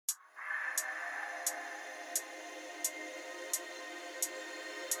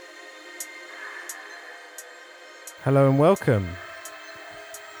Hello and welcome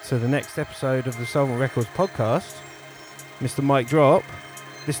to the next episode of the Soulvent Records podcast. Mr. Mike Drop,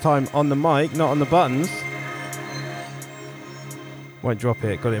 this time on the mic, not on the buttons. Won't drop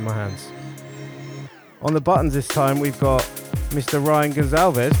it, got it in my hands. On the buttons this time we've got Mr. Ryan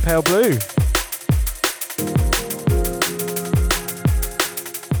Gonzalez, Paleblu.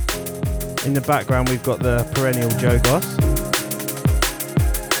 In the background we've got the perennial Joe Goss.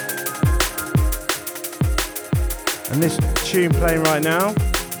 And this tune playing right now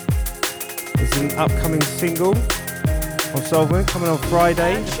is an upcoming single on Soulvent, coming on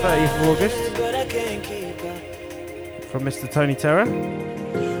Friday, the 30th of August, from Mr. Tony Terror,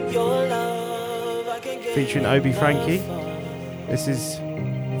 featuring Obi Franky. This is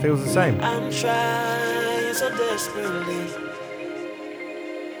Feels the Same. I'm trying so desperately,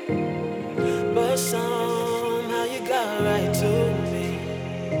 but somehow you got right to me.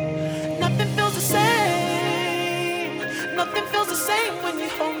 Nothing feels the same. Nothing feels the same when you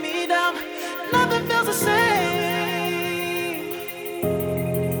hold me down. Nothing feels the same.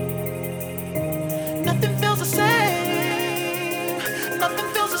 Nothing feels the same. Nothing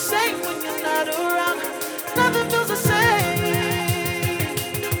feels the same when you're not around. Nothing feels the same.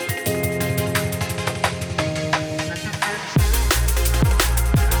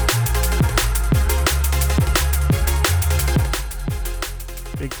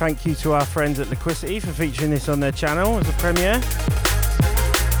 Big thank you to our friends at Liquidity for featuring this on their channel as a premiere.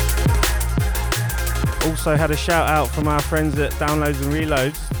 Also had a shout out from our friends at Downloads and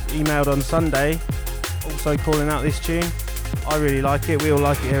Reloads, emailed on Sunday, also calling out this tune. I really like it, we all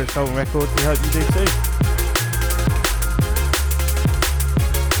like it here at Soulvent Records, we hope you do too.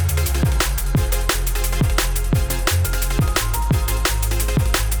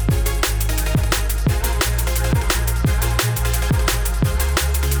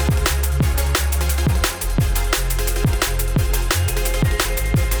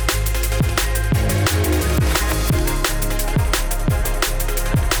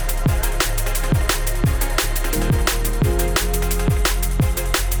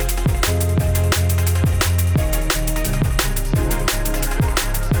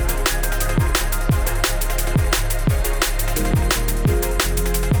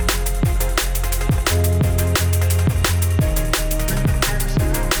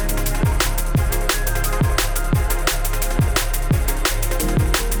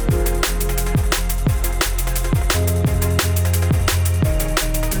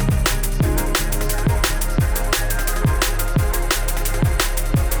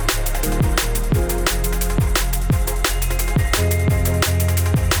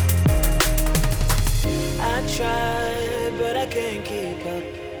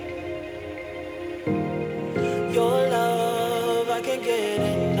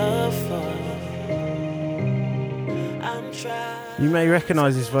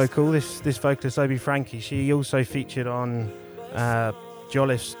 Recognise this vocal, this vocalist Obi Franky. She also featured on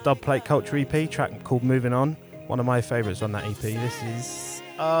Jolliffe's Dubplate Culture EP, track called Moving On, one of my favourites on that EP. This is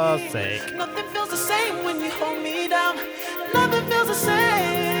sick. Nothing feels the same when you hold me down. Nothing feels the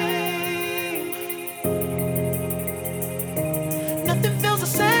same. Nothing feels the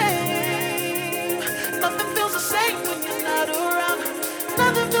same. Nothing feels the same when you're not around.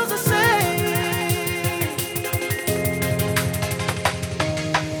 Nothing feels the same.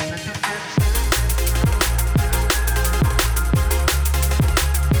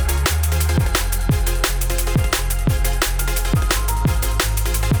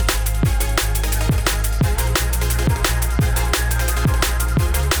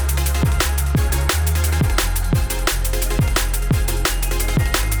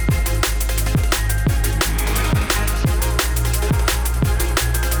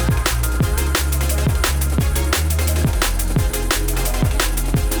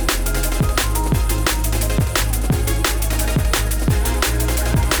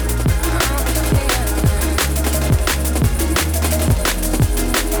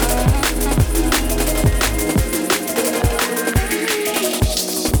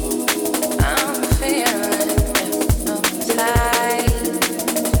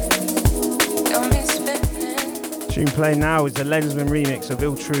 Playing now is the Lenzman remix of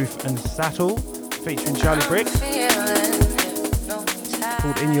Ill Truth and Satl, featuring Charli Brix,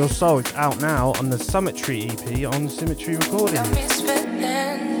 called In Your Soul. It's out now on the Symmetry EP on Symmetry Recordings.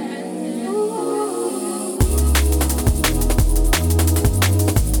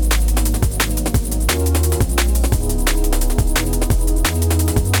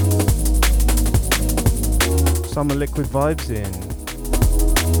 Summer liquid vibes in.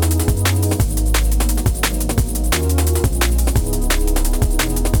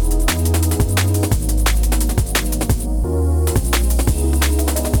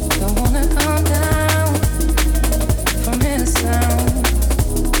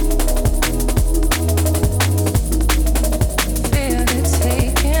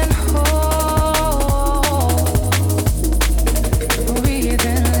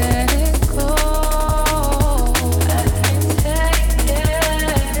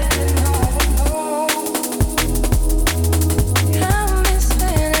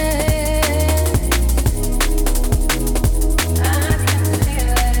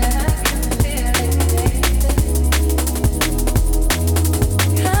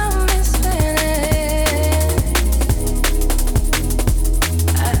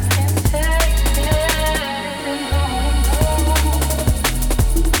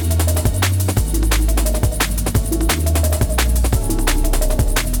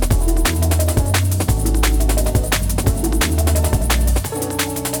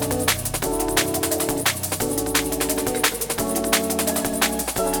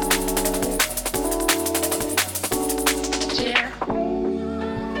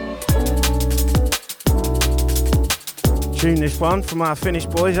 Tune this one from our Finnish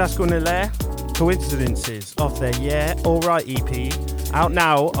boys, Askel Elere, Coincidences, off their Yeah Alright EP, out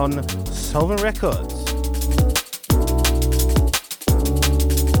now on Soulvent Records.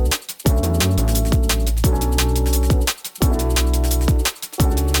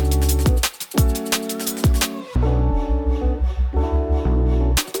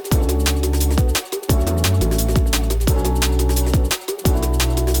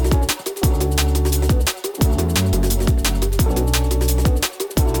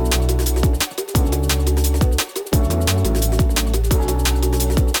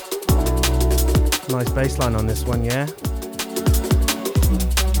 Bassline on this one, yeah.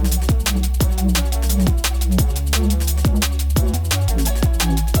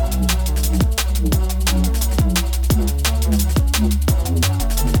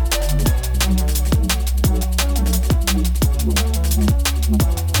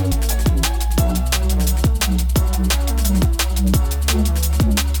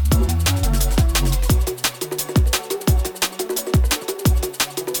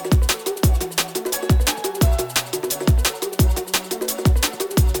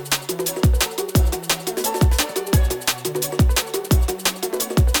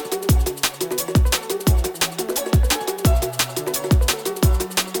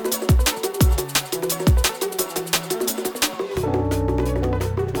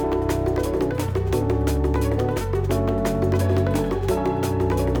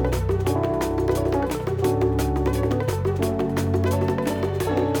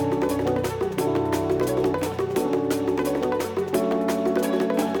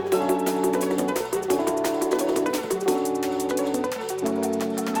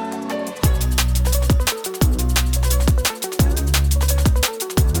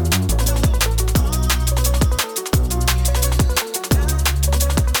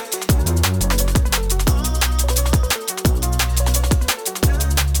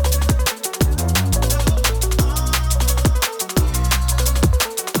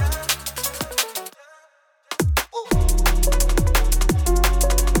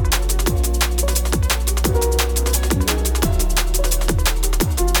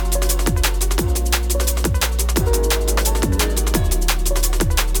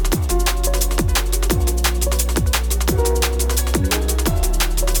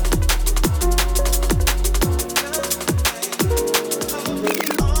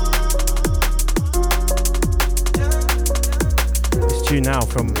 Now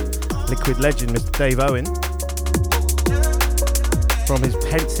from Liquid legend Mr. Dave Owen from his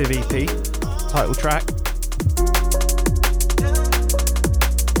Pensive EP title track,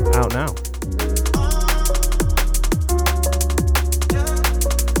 out now.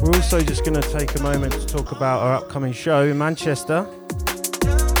 We're also just going to take a moment to talk about our upcoming show in Manchester,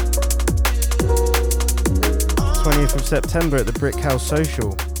 20th of September at the Brick House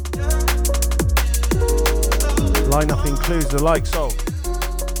Social. Lineup includes the likes of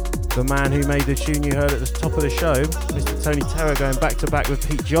the man who made the tune you heard at the top of the show, Mr. Tony Terra, going back to back with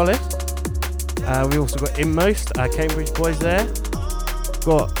Pete Jolliffe. We also got Inmost, our Cambridge boys there.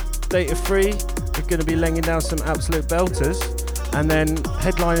 Got Data Free, we're going to be laying down some absolute belters. And then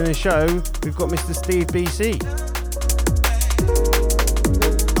headlining the show, we've got Mr. Steve BC.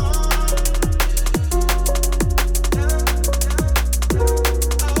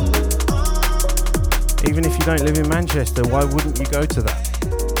 Even if you don't live in Manchester, why wouldn't you go to that?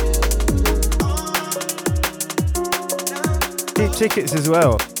 Cheap tickets as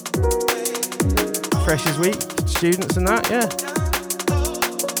well. Freshers Week, students and that, yeah.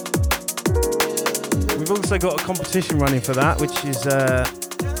 We've also got a competition running for that, which is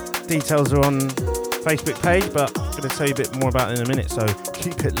details are on Facebook page, but I'm going to tell you a bit more about it in a minute, so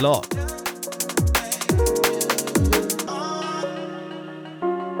keep it locked.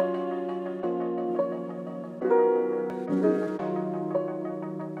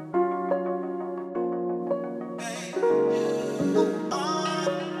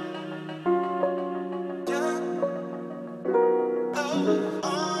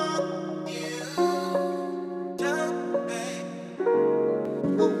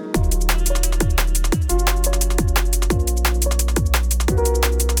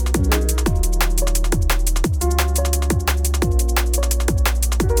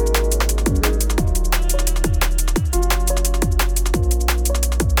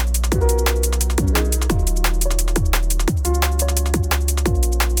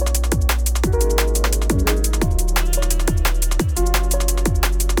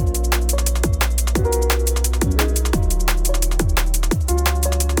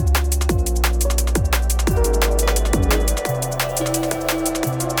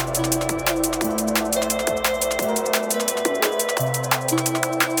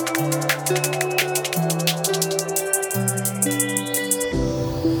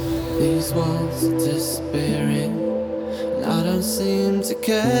 to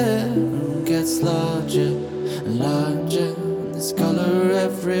care and gets larger and larger. There's colour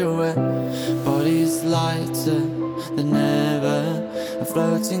everywhere, bodies lighter than ever are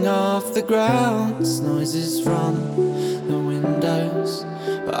floating off the ground. There's noises from the windows,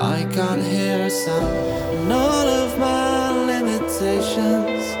 but I can't hear a sound. And all of my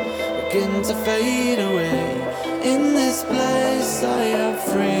limitations begin to fade away. In this place I have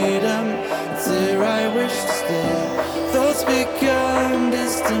freedom, it's here I wish to stay. Thoughts become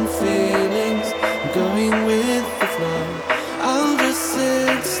distant feelings, I'm going with the flow. I'll just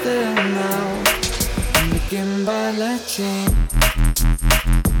sit still now and begin by letting.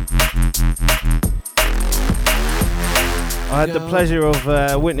 I had the pleasure of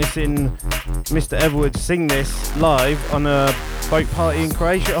witnessing Mr. Etherwood sing this live on a boat party in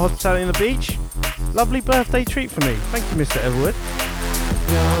Croatia at Hospitality on the Beach. Lovely birthday treat for me. Thank you, Mr. Etherwood.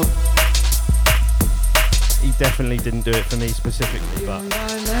 He definitely didn't do it for me specifically, but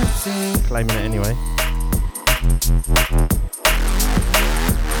claiming it anyway.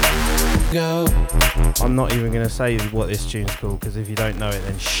 I'm not even going to say what this tune's called, because if you don't know it,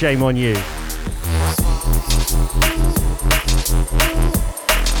 then shame on you.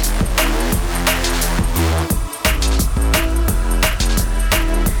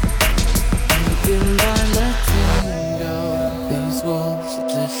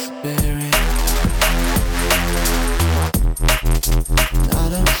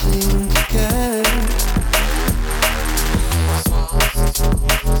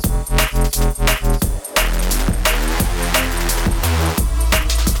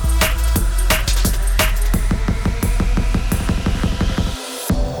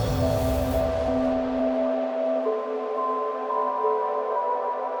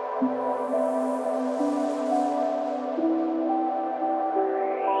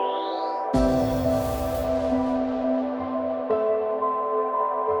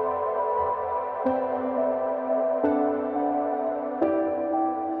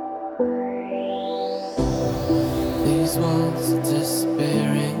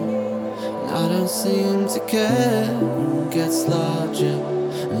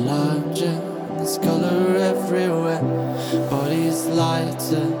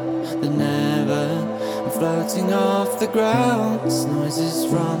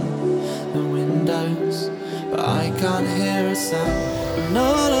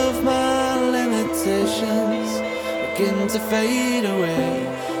 To fade away.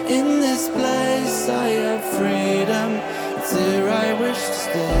 In this place I have freedom, it's here I wish to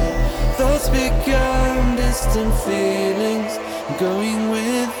stay. Thoughts become distant feelings, I'm going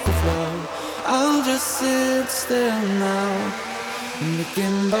with the flow. I'll just sit still now and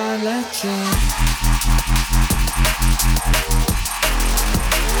begin by letting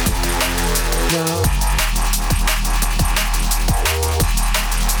go.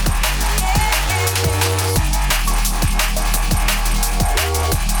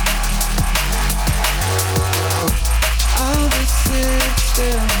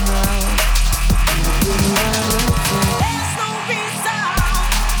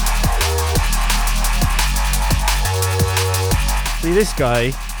 See, this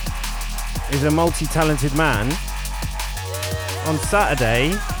guy is a multi-talented man. On Saturday,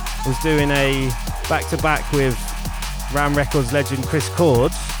 was doing a back-to-back with Ram Records legend Chris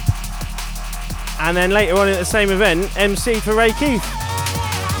Cords, and then later on at the same event, MC for Ray Keith.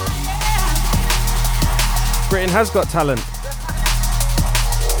 Britain has got talent.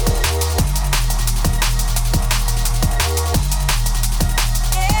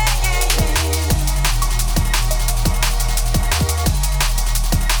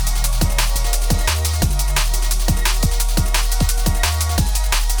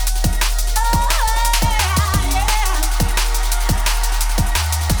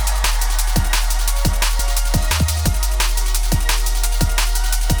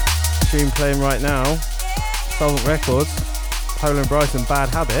 Playing right now, Soulvent Records, Pola Bryson, Bad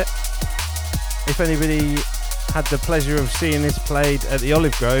Habit. If anybody had the pleasure of seeing this played at the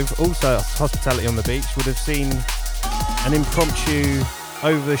Olive Grove, also Hospitality on the Beach, would have seen an impromptu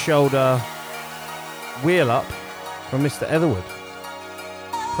over-the-shoulder wheel up from Mr. Etherwood.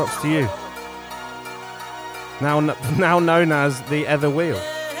 Props to you. Now known as the Ether Wheel.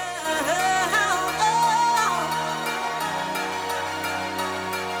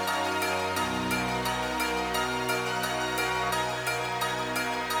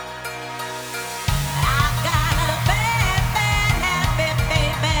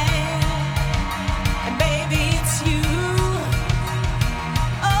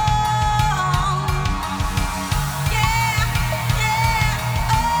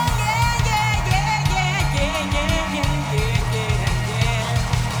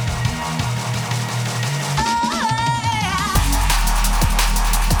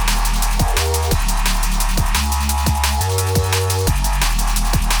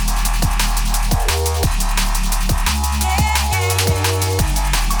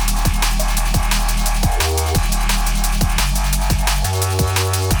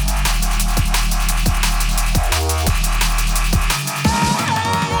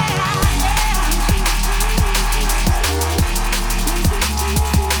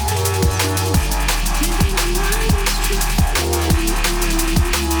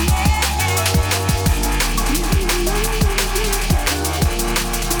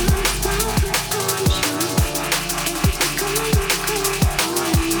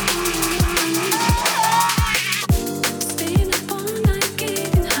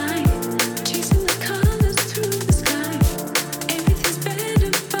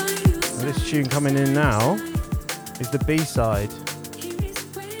 coming in now is the B-side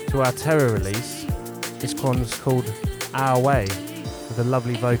to our Terror release. This one's called Our Way, with the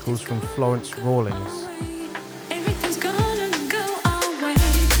lovely vocals from Florence Rawlings.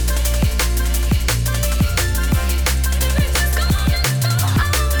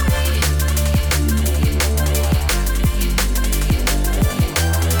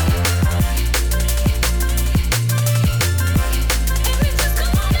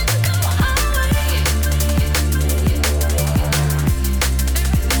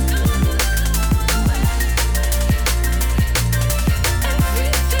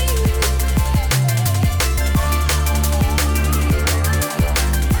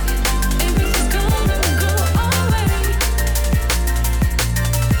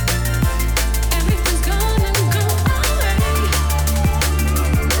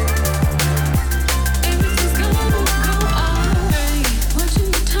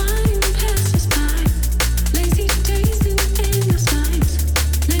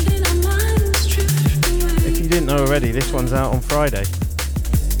 This one's out on Friday.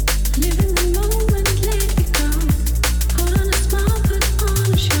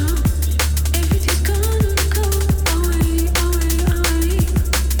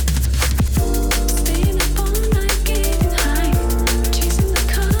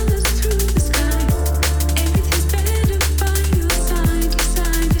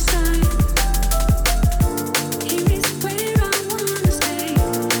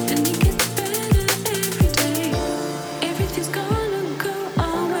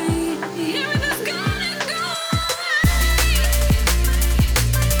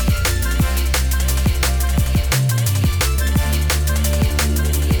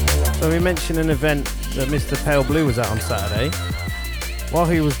 Mention an event that Mr. Paleblu was at on Saturday. While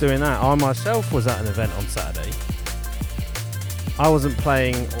he was doing that, I myself was at an event on Saturday. I wasn't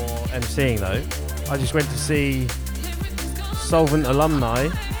playing or emceeing though. I just went to see Soulvent alumni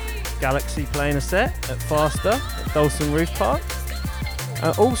Galaxy playing a set at Faster at Dalston Roof Park.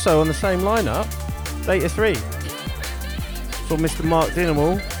 Also on the same lineup, Data 3. Saw Mr. Mark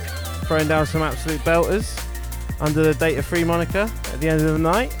Dinnerwall throwing down some absolute belters under the Data 3 moniker at the end of the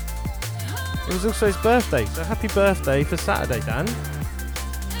night. It was also his birthday, so happy birthday for Saturday, Dan.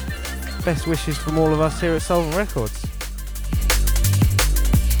 Best wishes from all of us here at Soulvent Records.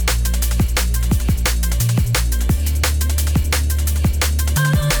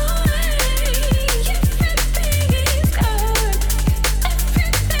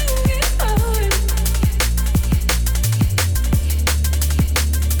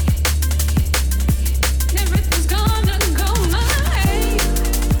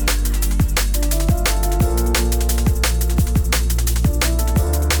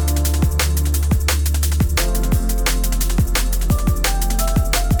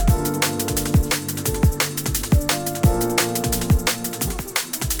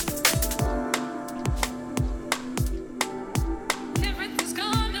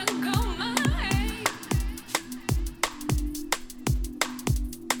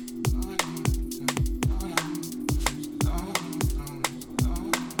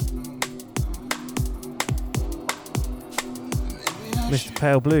 Mr.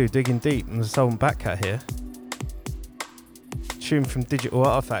 Paleblu digging deep in the Soulvent Backcat here. Tune from Digital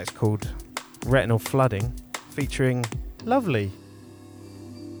Artifacts called Retinal Flooding, featuring Lovely.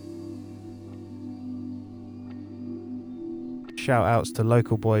 Shout outs to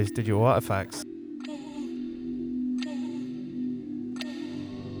local boys Digital Artifacts.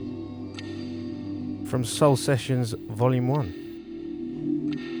 From Soul Sessions Volume 1.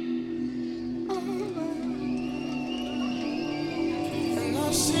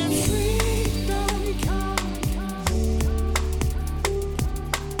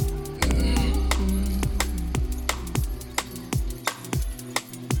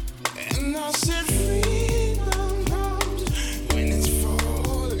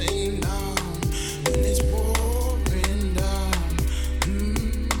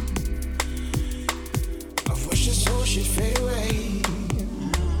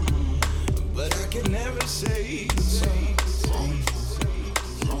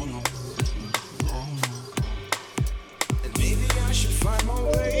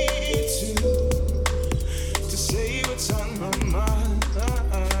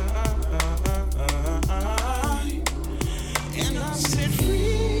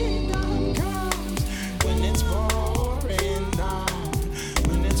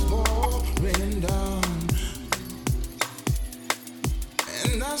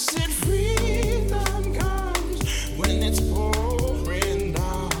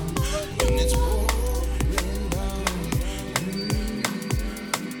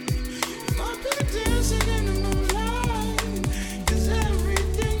 My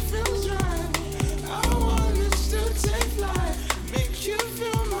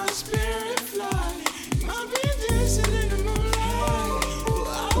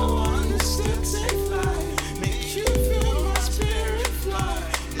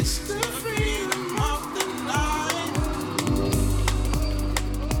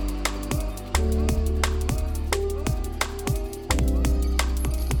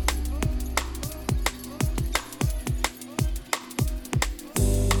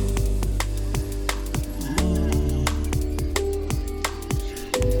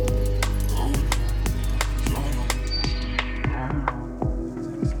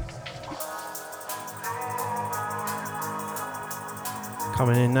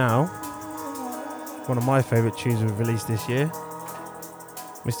Coming in now, one of my favourite tunes we've released this year,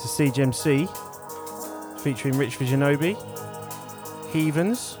 Mr. CGMC, featuring Rich Visionobi,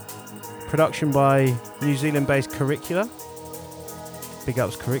 Heathens, production by New Zealand-based Curricula. Big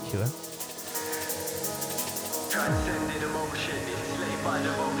ups Curricula. Transcended emotion, enslaved by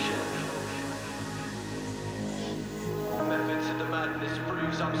devotion. Method to the madness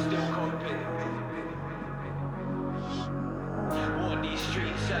proves I'm still coping. Walk these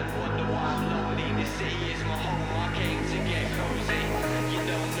streets and wonder why I'm lonely. The city is my home, I came to get cozy. You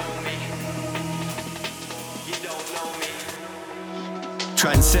don't know me. You don't know me.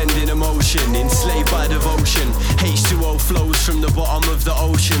 Transcending emotion, enslaved by devotion. H2O flows from the bottom of the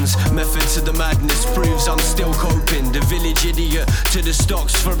oceans. Method to the madness proves I'm still coping. The village idiot to the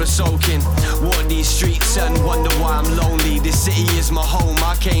stocks for a soaking. Walk these streets and wonder why I'm lonely. The city is my home,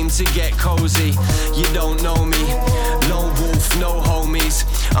 I came to get cozy. You don't know me, lone wolf, no homies.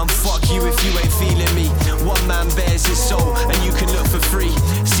 I'm fuck you if you ain't feeling me. One man bears his soul and you can look for free.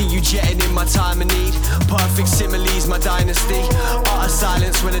 See you jetting in my time of need. Perfect similes, my dynasty. Art of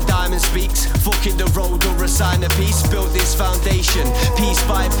silence when a diamond speaks. Fucking the road or a sign of peace. Built this foundation, piece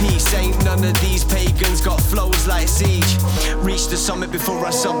by piece. Ain't none of these pagans got flows like siege. Reach the summit before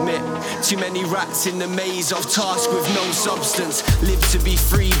I submit. Too many rats in the maze of task with no substance. Live to be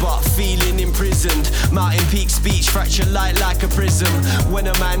free but feeling imprisoned. Mountain peak speech, fracture light like a prism. When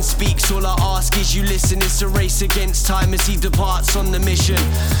a man speaks, all I ask is you listen. It's a race against time as he departs on the mission.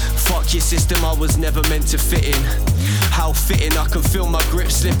 Fuck your system, I was never meant to fit in. How fitting, I can feel my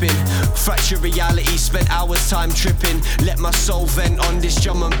grip slipping. Fracture reality, spent hours time tripping. Let my soul vent on this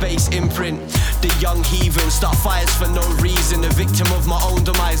drum and bass imprint. The young heathen start fires for no reason. A victim of my own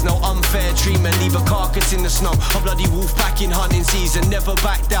demise, no unfair treatment. Leave a carcass in the snow, a bloody wolf pack in hunting season. Never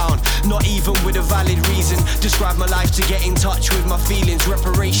back down, not even with a valid reason. Describe my life to get in touch with my feelings.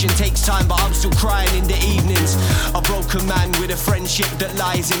 Reparation takes time, but I'm still crying in the evenings. A broken man with a friendship that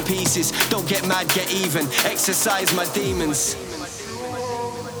lies in pieces. Don't get mad, get even. Exercise my demons.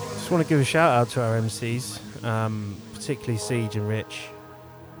 Just want to give a shout out to our MCs, particularly Siege and Rich.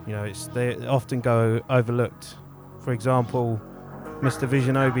 You know, they often go overlooked. For example, Mr.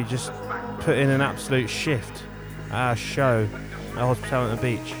 Visionobi just put in an absolute shift at our show at Hospital on the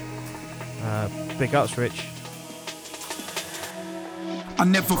Beach. Big ups, Rich. I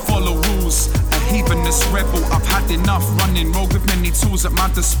never follow rules, a heathenous rebel. I've had enough running rogue with many tools at my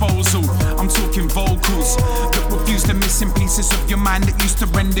disposal. I'm talking vocals that refuse the missing pieces of your mind that used to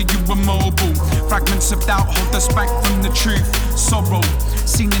render you immobile. Fragments of doubt hold us back from the truth. Sorrow,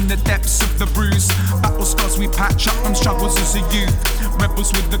 seen in the depths of the bruise. Battle scars we patch up from struggles as a youth.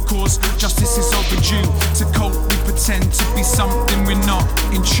 Rebels with the cause, justice is overdue. To cope we pretend to be something we're not,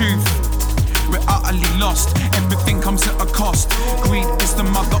 in truth we're utterly lost, everything comes at a cost. Greed is the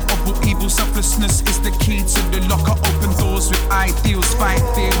mother of all evil, selflessness is the key to the locker. Open doors with ideals, fight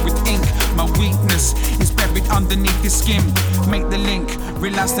fear with ink. My weakness is buried underneath your skin. Make the link,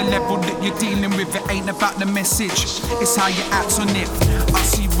 realize the level that you're dealing with. It ain't about the message, it's how you act on it. I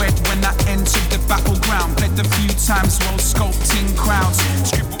see red when I entered the battleground. Bled a few times while sculpting crowds.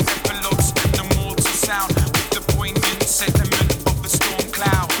 Scribble envelopes in the mortal sound with the poignant sediment of the storm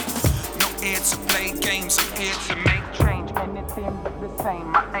cloud. Here to play games, I'm here to make change. Anything but the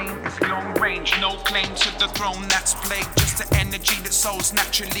same, my aim is long range. No claim to the throne that's plagued. Just the energy that souls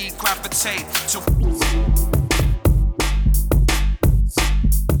naturally gravitate to.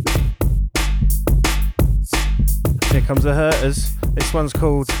 Here comes the Hurters. This one's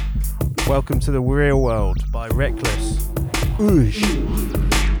called Welcome to the Real World by Wreckless. Oosh.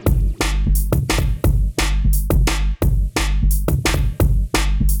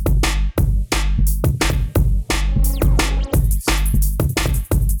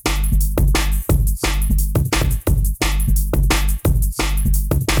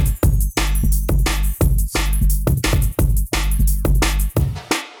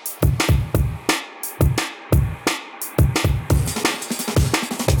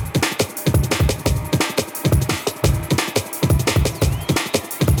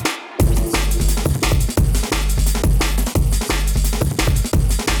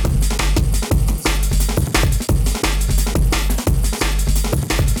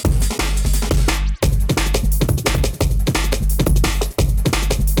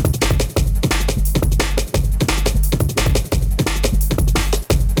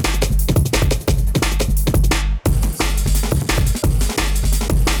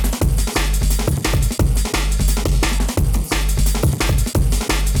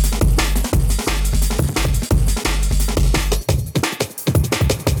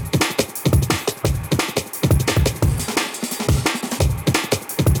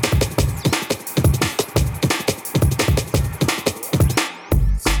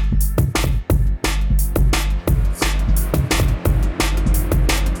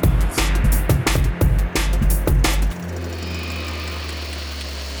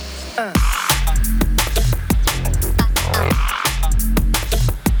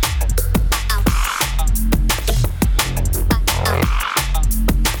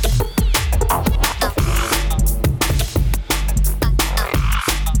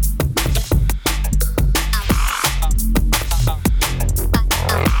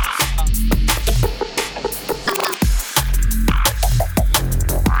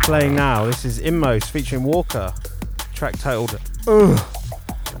 Playing now, this is Inmost featuring Walker, track titled Ugh.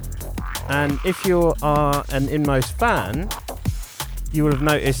 And if you are an Inmost fan, you would have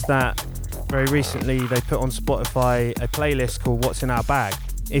noticed that very recently they put on Spotify a playlist called What's in Our Bag.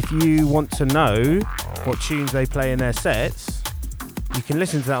 If you want to know what tunes they play in their sets, you can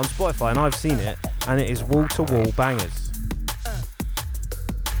listen to that on Spotify, and I've seen it, and it is wall-to-wall bangers.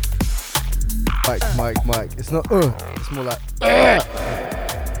 Mike. It's not it's more like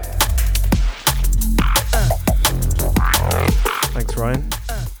Thanks, Ryan.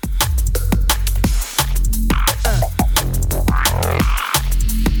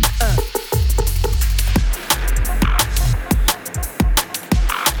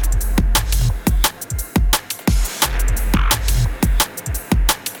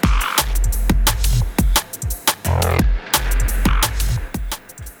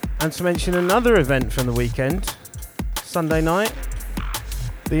 And to mention another event from the weekend, Sunday night,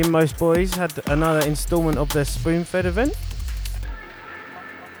 the Inmost boys had another instalment of their Spoon-Fed event.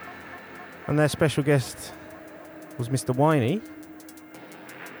 And their special guest was Mr. Whiey.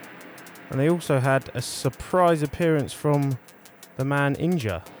 And they also had a surprise appearance from the man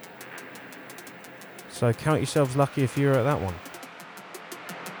Inja. So count yourselves lucky if you were at that one.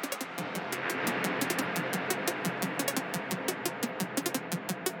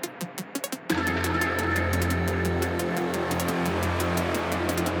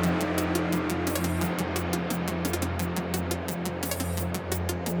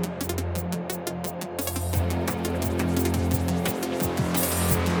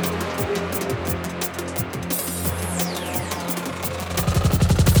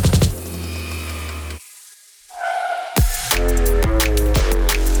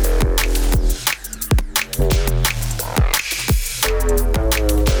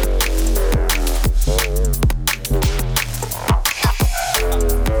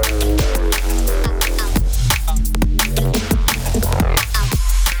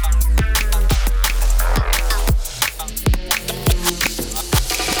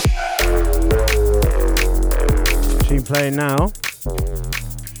 Playing now,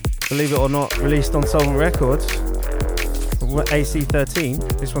 believe it or not, released on Soulvent Records,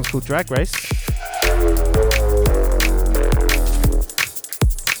 AC13. This one's called Drag Race,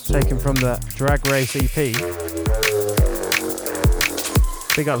 taken from the Drag Race EP.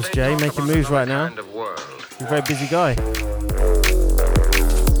 Big ups, Jay, making moves right now. You're a very busy guy.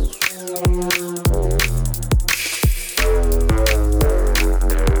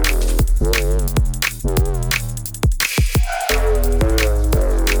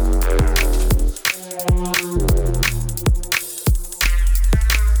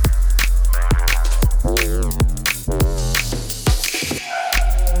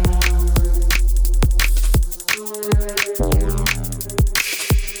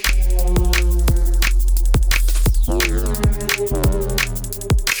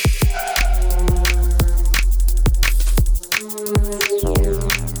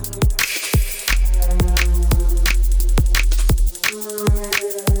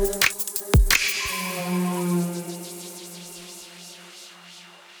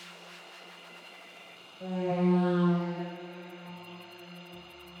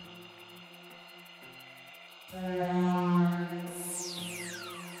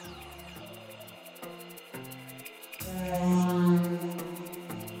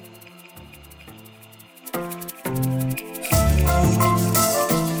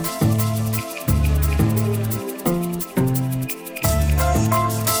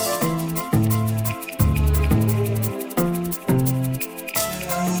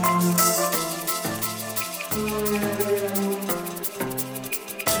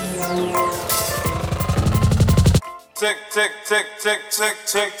 Tick, tick, tick, tick, tick,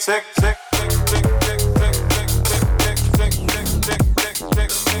 tick, tick, tick.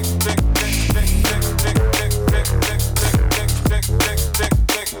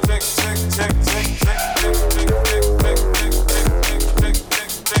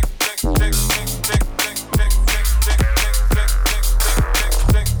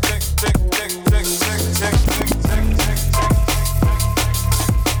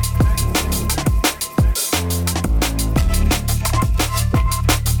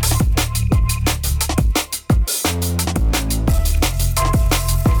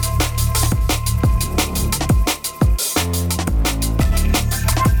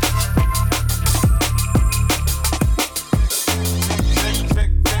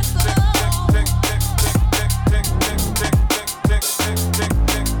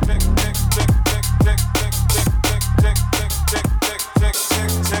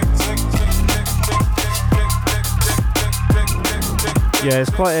 Yeah,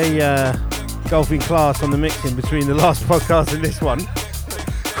 it's quite a golfing class on the mixing between the last podcast and this one.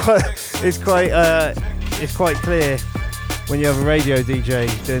 It's quite clear when you have a radio DJ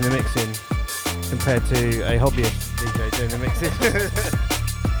doing the mixing compared to a hobbyist DJ doing the mixing.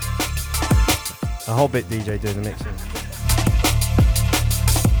 A hobbit DJ doing the mixing.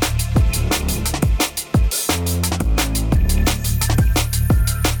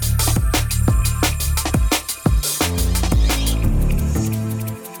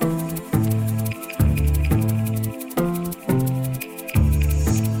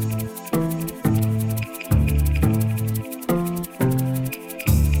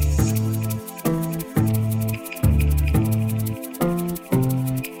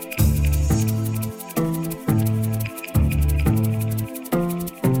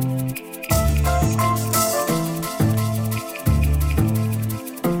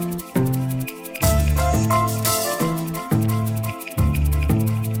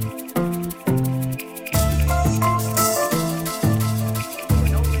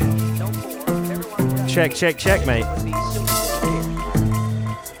 Check, mate.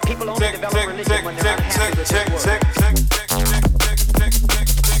 People only develop religion when they're unhappy with this world.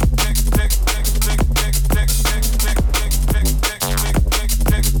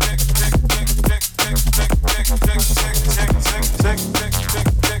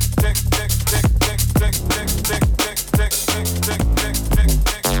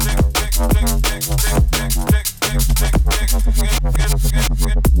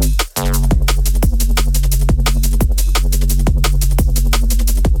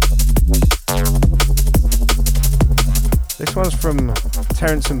 This one's from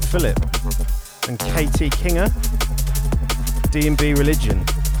Terence Philip and KT Kinga, DNB Religion.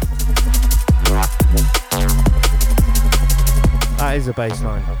 That is a bass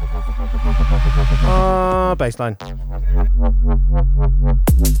line. Bass line.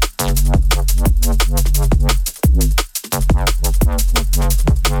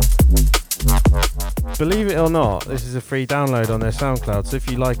 Believe it or not, this is a free download on their SoundCloud, so if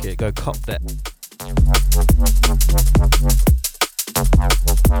you like it, go cop that.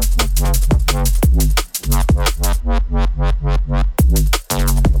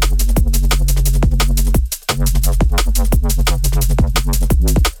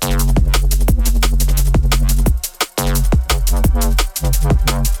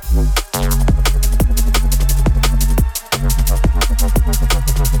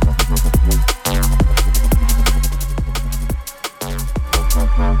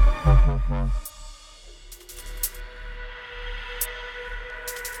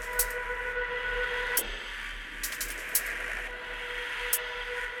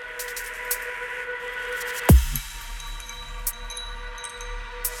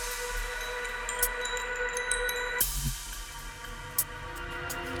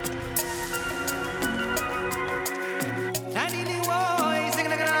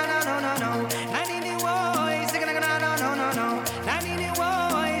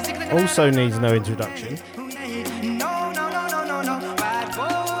 Also needs no introduction.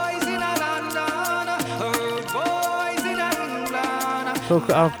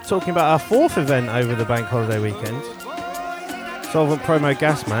 Talking about our fourth event over the bank holiday weekend. Soulvent Promo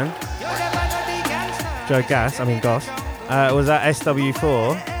Gas Man. Goss. Was at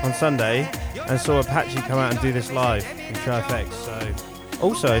SW4 on Sunday and saw Apache come out and do this live in Shy FX. So,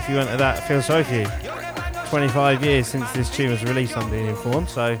 also, if you went to that, feel sorry for you. 25 years since this tune was released, I'm being informed,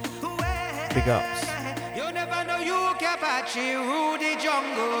 so big ups. You never know you Apache, Rudy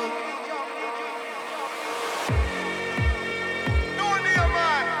Jungle. No name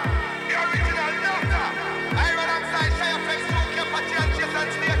man, the original Nuttah. I run outside Shy FX, Apache and Jason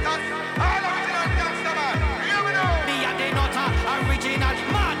Status. All original gangster man, hear me now. Me and the Nuttah, original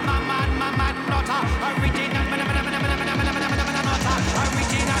man, Nuttah, original Nuttah,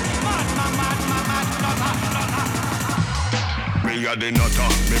 original man, Nuttah. Me a the Nuttah,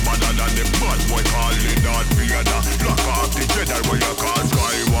 me better than the bad boy call it Darth Vader. Lock off the Jedi where you call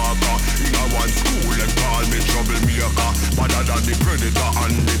Skywalker. In a one school and call me troublemaker. Better than the Predator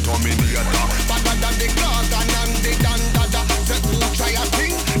and the Terminator. Better than the Gargan and the Dandada. Say who try a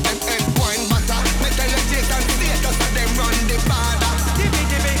thing, them head wine butter. Metal Jason Status and them run the border. Divi,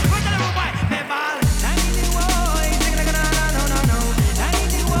 what the boy, me ball.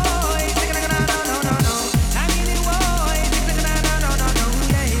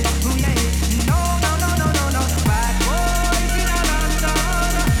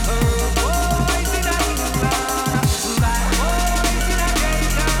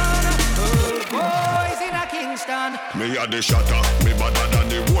 Me a the shatter, me better than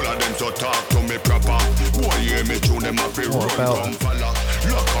the whole of them, so talk to me proper. Boy, hear me tune them up, run come falla.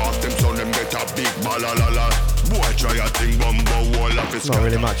 Lock off them, so them get a big balalala. Boy, try a thing, bumbo wall of his. Not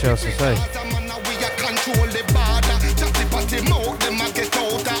really much else to say. Control the border, chatty patty mouth, them a get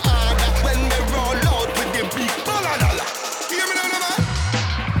out of order. When we roll out with them big balalala. Hear me now, man?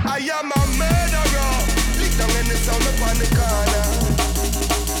 I am a murderer. Lick down in the sound upon the corner.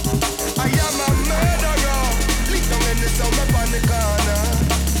 I am a murderer. Lick down in the sound upon the corner.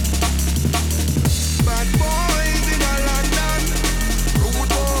 Bad boys in a London, rude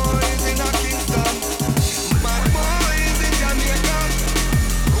boys in a Kingston. Bad boys in Jamaica,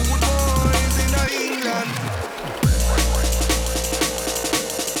 rude boys in a England.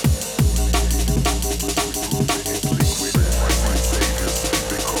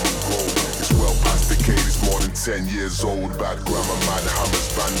 It's well past decade, it's more than 10 years old. Bad grammar, mad hammers,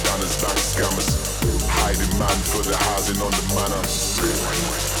 bandanas, bank scammers. Hiding man for the housing on the manor.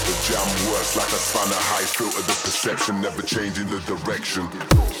 The jam works like a spanner. High filter the perception, never changing the direction.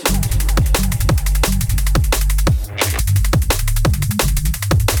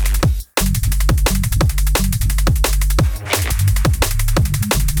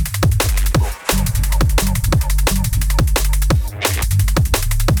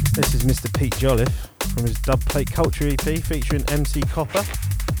 This is Mr. Pete Jolliffe from his Dubplate Culture EP featuring MC Coppa.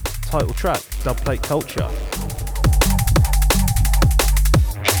 Title track, Dubplate Culture.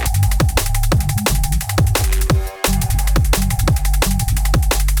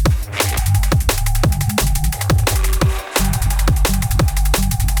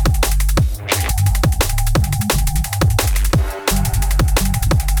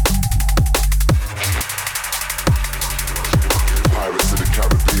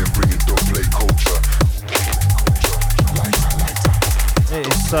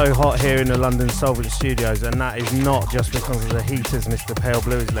 So hot here in the London Soulvent studios, and that is not just because of the heaters Mr.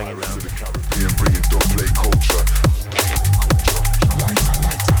 Paleblu is laying down.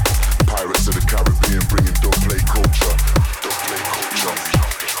 Pirates of the Caribbean bringing Dubplate culture. Dubplate culture.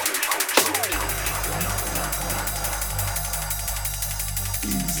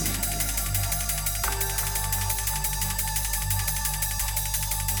 Easy.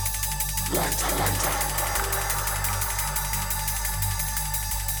 Lighter, lighter.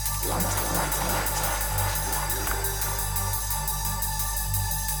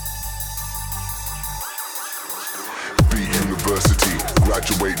 University,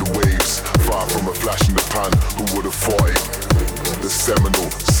 graduate the waves, far from a flash in the pan, who would have fought it? The seminal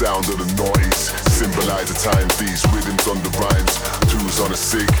sound of the noughties, symbolize the times, these rhythms on the rhymes, twos on a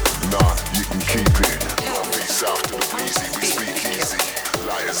sig, nah, you can keep it. Northeast, south to the breezy, we speak easy,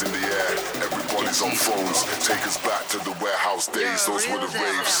 lighters in the air, everybody's on phones, take us back to the warehouse days, those were the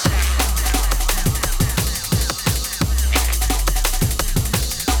raves.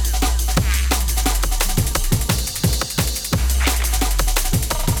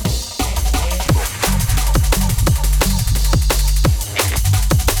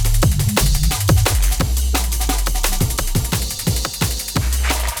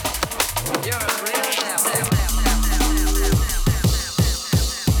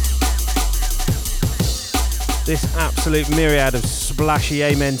 This absolute myriad of splashy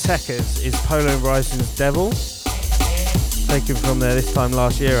amen techers is Pola Bryson's Devil, taken from their This Time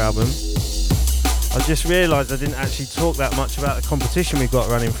Last Year album. I just realised I didn't actually talk that much about the competition we've got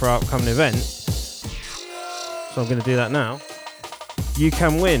running for our upcoming event, so I'm going to do that now. You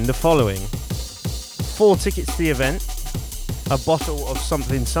can win the following: 4 tickets to the event, a bottle of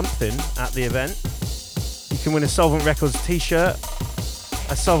something at the event. You can win a Soulvent Records t-shirt,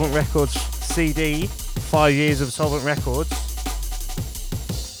 a Soulvent Records CD, 5 years of Soulvent Records,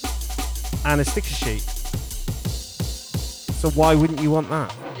 and a sticker sheet. So why wouldn't you want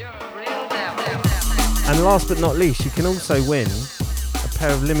that? And last but not least, you can also win a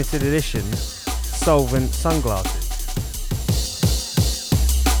pair of limited edition Soulvent sunglasses.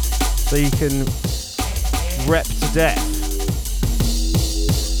 So you can rep to death.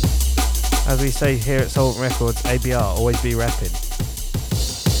 As we say here at Soulvent Records, ABR, always be repping.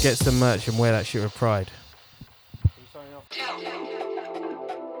 Get some merch and wear that shit with pride.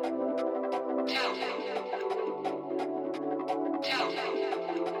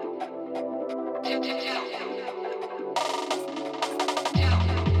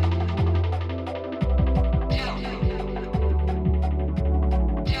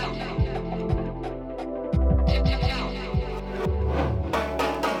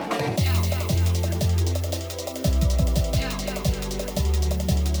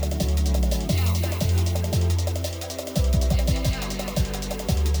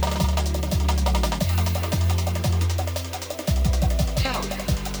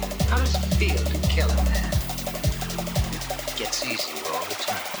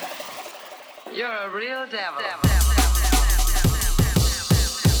 You're a real devil.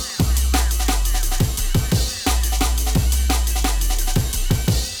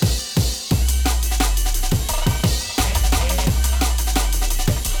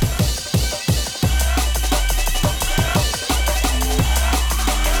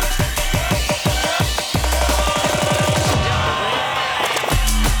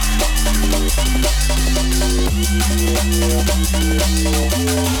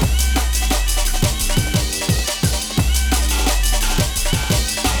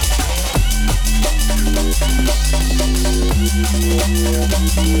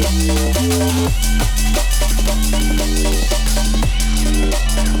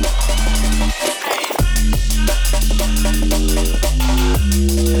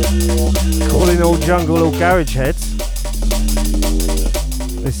 Calling all jungle, all garage heads.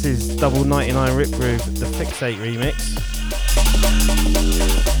 This is double 99 Ripgroove, the Fixate remix.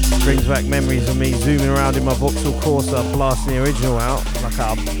 Brings back memories of me zooming around in my Vauxhall Corsa, blasting the original out like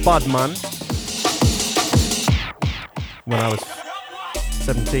a bud man when I was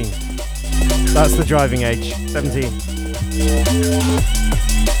 17. That's the driving age, 17.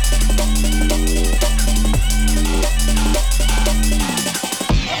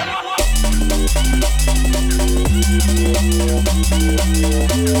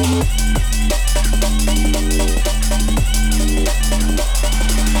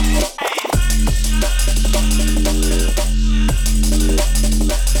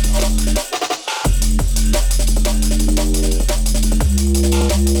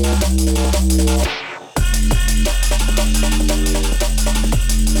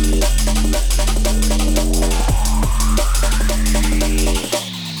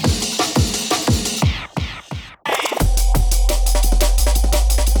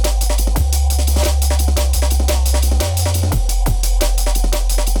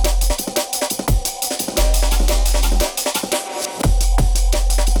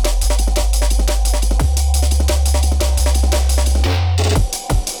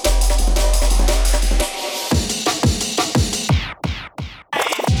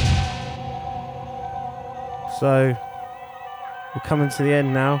 So, we're coming to the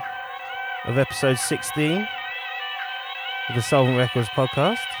end now of episode 16 of the Soulvent Records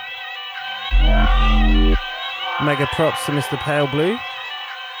podcast. Mega props to Mr. Paleblu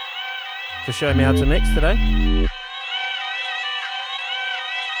for showing me how to mix today.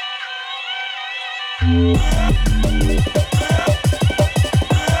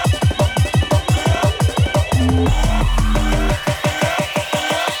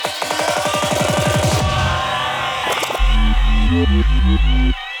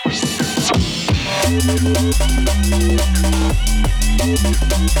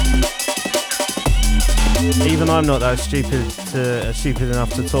 Even I'm not that stupid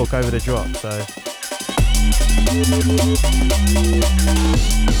enough to talk over the drop, so.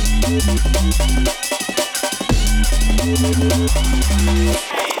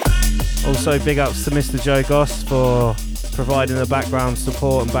 Also, big ups to Mr. Joe Goss for providing the background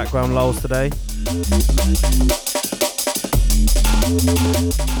support and background lulls today.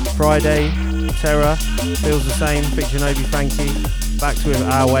 Friday, Terror, Feels the Same, featuring Obi Franky. Back to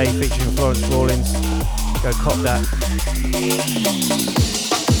IRAH, featuring Florence Rawlings. Go cop that.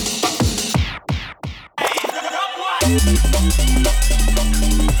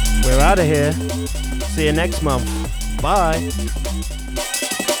 We're out of here. See you next month. Bye.